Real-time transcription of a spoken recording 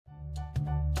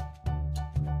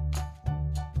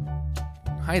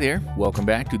Hi there. Welcome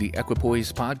back to the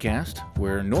Equipoise podcast,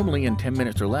 where normally in 10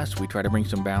 minutes or less we try to bring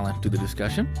some balance to the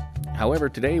discussion. However,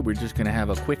 today we're just going to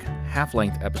have a quick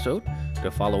half-length episode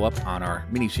to follow up on our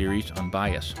mini-series on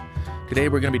bias. Today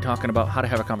we're going to be talking about how to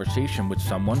have a conversation with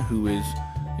someone who is,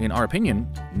 in our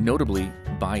opinion, notably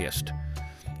biased.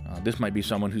 This might be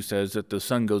someone who says that the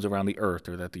sun goes around the earth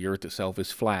or that the earth itself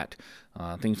is flat.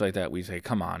 Things like that. We say,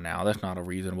 come on now, that's not a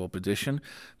reasonable position.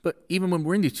 But even when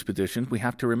we're in these positions, we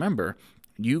have to remember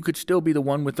you could still be the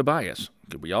one with the bias.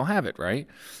 We all have it, right?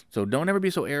 So don't ever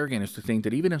be so arrogant as to think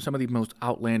that even in some of the most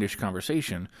outlandish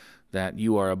conversation that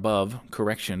you are above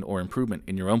correction or improvement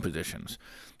in your own positions.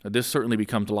 This certainly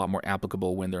becomes a lot more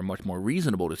applicable when there are much more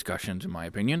reasonable discussions, in my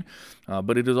opinion,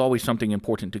 but it is always something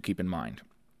important to keep in mind.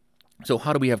 So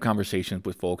how do we have conversations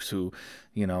with folks who,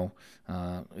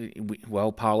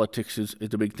 politics is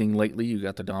a big thing lately. You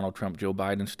got the Donald Trump, Joe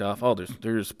Biden stuff. Oh,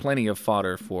 there's plenty of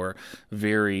fodder for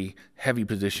very heavy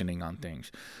positioning on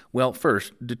things. Well,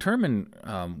 first, determine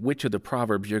which of the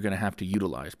Proverbs you're going to have to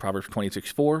utilize, Proverbs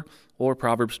 26:4 or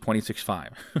Proverbs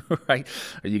 26:5, right?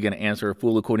 Are you going to answer a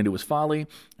fool according to his folly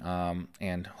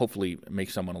and hopefully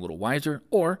make someone a little wiser,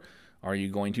 or are you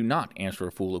going to not answer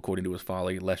a fool according to his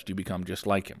folly lest you become just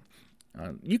like him?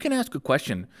 You can ask a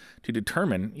question to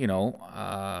determine,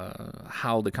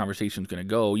 how the conversation is going to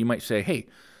go. You might say, hey,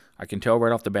 I can tell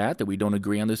right off the bat that we don't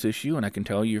agree on this issue, and I can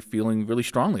tell you're feeling really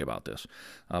strongly about this.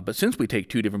 But since we take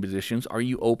two different positions, are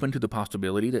you open to the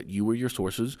possibility that you or your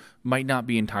sources might not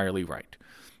be entirely right?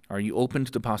 Are you open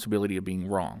to the possibility of being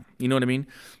wrong? You know what I mean?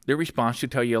 Their response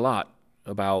should tell you a lot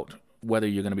about whether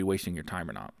you're going to be wasting your time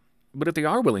or not. But if they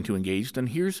are willing to engage, then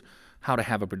here's how to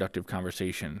have a productive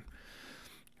conversation.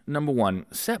 Number one,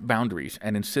 set boundaries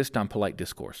and insist on polite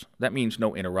discourse. That means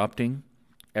no interrupting,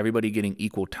 everybody getting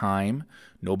equal time,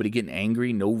 nobody getting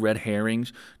angry, no red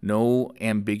herrings, no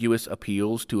ambiguous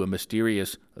appeals to a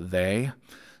mysterious they.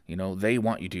 They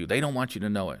want you to. They don't want you to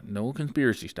know it. No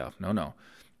conspiracy stuff. No.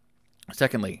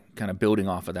 Secondly, kind of building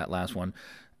off of that last one,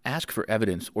 ask for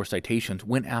evidence or citations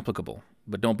when applicable,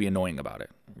 but don't be annoying about it,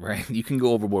 right? You can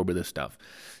go overboard with this stuff.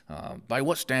 By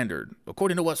what standard?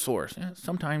 According to what source?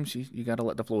 Sometimes you got to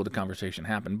let the flow of the conversation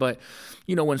happen. But,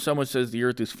 when someone says the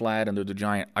earth is flat and there's a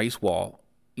giant ice wall,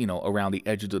 around the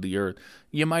edges of the earth,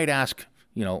 you might ask,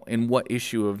 in what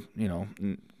issue of,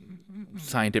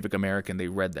 Scientific American they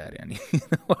read that in. You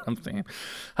know what I'm saying?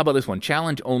 How about this one?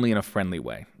 Challenge only in a friendly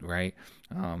way, right?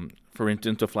 For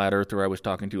instance, a flat earther I was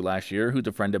talking to last year, who's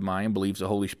a friend of mine, believes the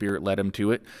Holy Spirit led him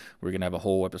to it. We're going to have a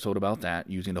whole episode about that,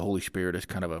 using the Holy Spirit as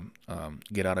kind of a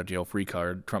get-out-of-jail-free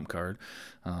card, trump card.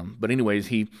 But anyways,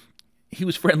 he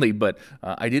was friendly, but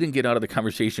I didn't get out of the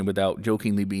conversation without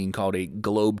jokingly being called a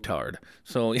globetard.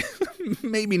 So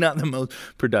maybe not the most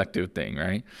productive thing,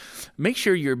 right? Make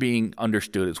sure you're being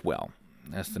understood as well.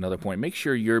 That's another point. Make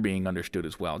sure you're being understood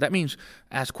as well. That means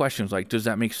ask questions like, does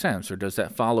that make sense? Or does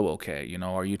that follow okay?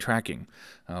 Are you tracking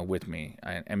with me?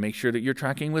 And make sure that you're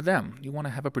tracking with them. You want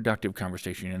to have a productive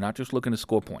conversation. You're not just looking to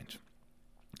score points.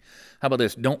 How about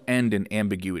this? Don't end in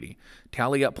ambiguity.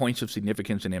 Tally up points of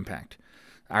significance and impact.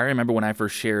 I remember when I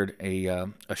first shared a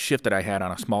shift that I had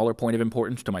on a smaller point of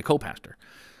importance to my co-pastor.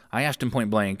 I asked him point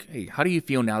blank, hey, how do you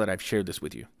feel now that I've shared this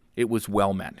with you? It was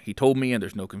well meant. He told me, and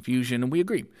there's no confusion, and we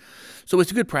agreed. So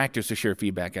it's a good practice to share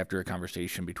feedback after a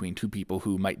conversation between two people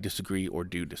who might disagree or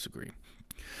do disagree.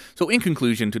 So in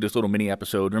conclusion to this little mini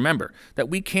episode, remember that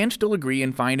we can still agree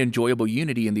and find enjoyable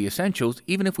unity in the essentials,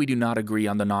 even if we do not agree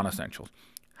on the non-essentials.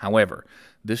 However,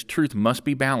 this truth must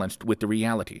be balanced with the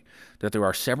reality that there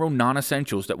are several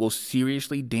non-essentials that will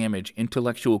seriously damage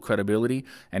intellectual credibility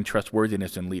and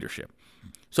trustworthiness in leadership.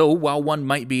 So while one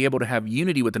might be able to have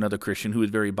unity with another Christian who is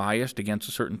very biased against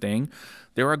a certain thing,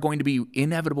 there are going to be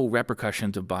inevitable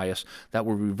repercussions of bias that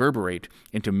will reverberate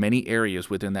into many areas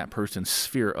within that person's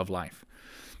sphere of life.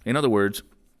 In other words,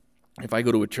 if I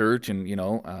go to a church and,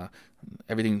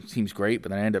 everything seems great,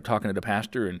 but then I end up talking to the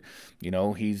pastor and,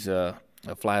 he's a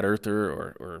flat earther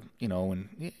or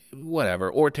and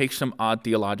whatever, or take some odd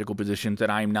theological positions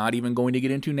that I'm not even going to get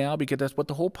into now because that's what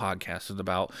the whole podcast is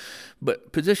about.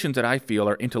 But positions that I feel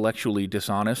are intellectually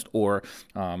dishonest or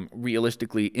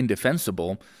realistically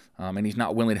indefensible, and he's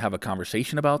not willing to have a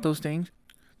conversation about those things,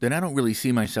 then I don't really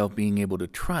see myself being able to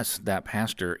trust that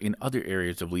pastor in other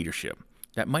areas of leadership.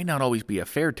 That might not always be a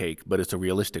fair take, but it's a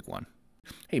realistic one.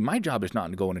 Hey, my job is not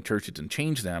to go into churches and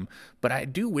change them, but I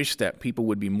do wish that people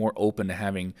would be more open to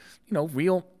having,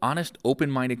 real, honest,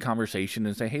 open-minded conversation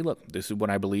and say, hey, look, this is what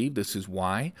I believe, this is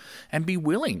why, and be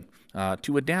willing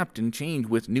to adapt and change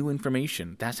with new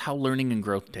information. That's how learning and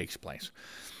growth takes place.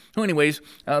 So anyways,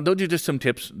 those are just some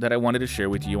tips that I wanted to share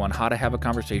with you on how to have a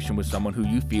conversation with someone who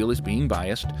you feel is being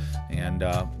biased. And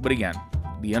but again,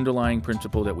 the underlying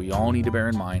principle that we all need to bear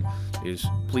in mind is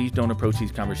please don't approach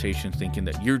these conversations thinking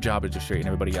that your job is to straighten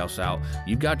everybody else out.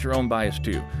 You've got your own bias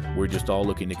too. We're just all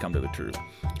looking to come to the truth.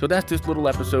 So that's this little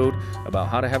episode about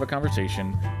how to have a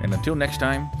conversation. And until next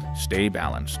time, stay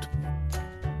balanced.